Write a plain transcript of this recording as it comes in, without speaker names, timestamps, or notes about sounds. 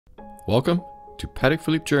Welcome to Patek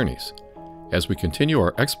Philippe Journeys as we continue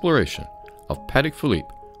our exploration of Patek Philippe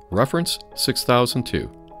Reference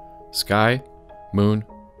 6002 Sky Moon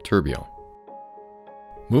Tourbillon.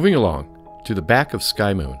 Moving along to the back of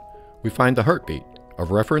Sky Moon, we find the heartbeat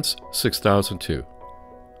of Reference 6002,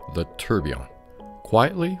 the tourbillon,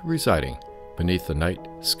 quietly residing beneath the night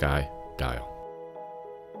sky dial.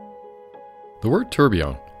 The word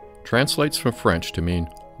tourbillon translates from French to mean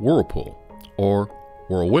whirlpool or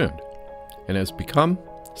whirlwind, and has become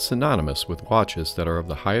synonymous with watches that are of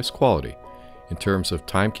the highest quality in terms of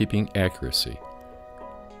timekeeping accuracy.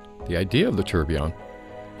 The idea of the tourbillon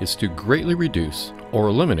is to greatly reduce or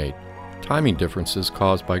eliminate timing differences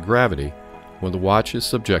caused by gravity when the watch is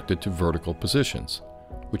subjected to vertical positions,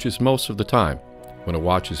 which is most of the time when a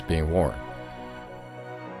watch is being worn.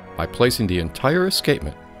 By placing the entire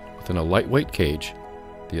escapement within a lightweight cage,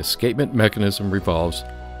 the escapement mechanism revolves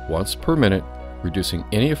once per minute, reducing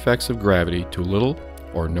any effects of gravity to little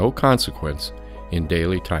or no consequence in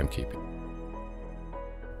daily timekeeping.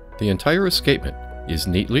 The entire escapement is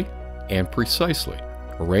neatly and precisely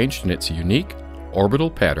arranged in its unique orbital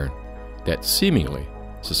pattern that seemingly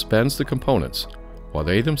suspends the components while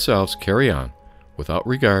they themselves carry on without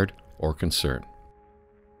regard or concern.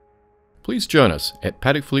 Please join us at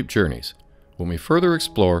Patek Philippe Journeys when we further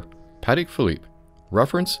explore Patek Philippe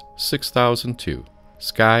Reference 6002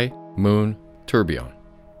 Sky Moon Tourbillon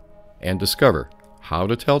and discover how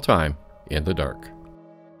to tell time in the dark.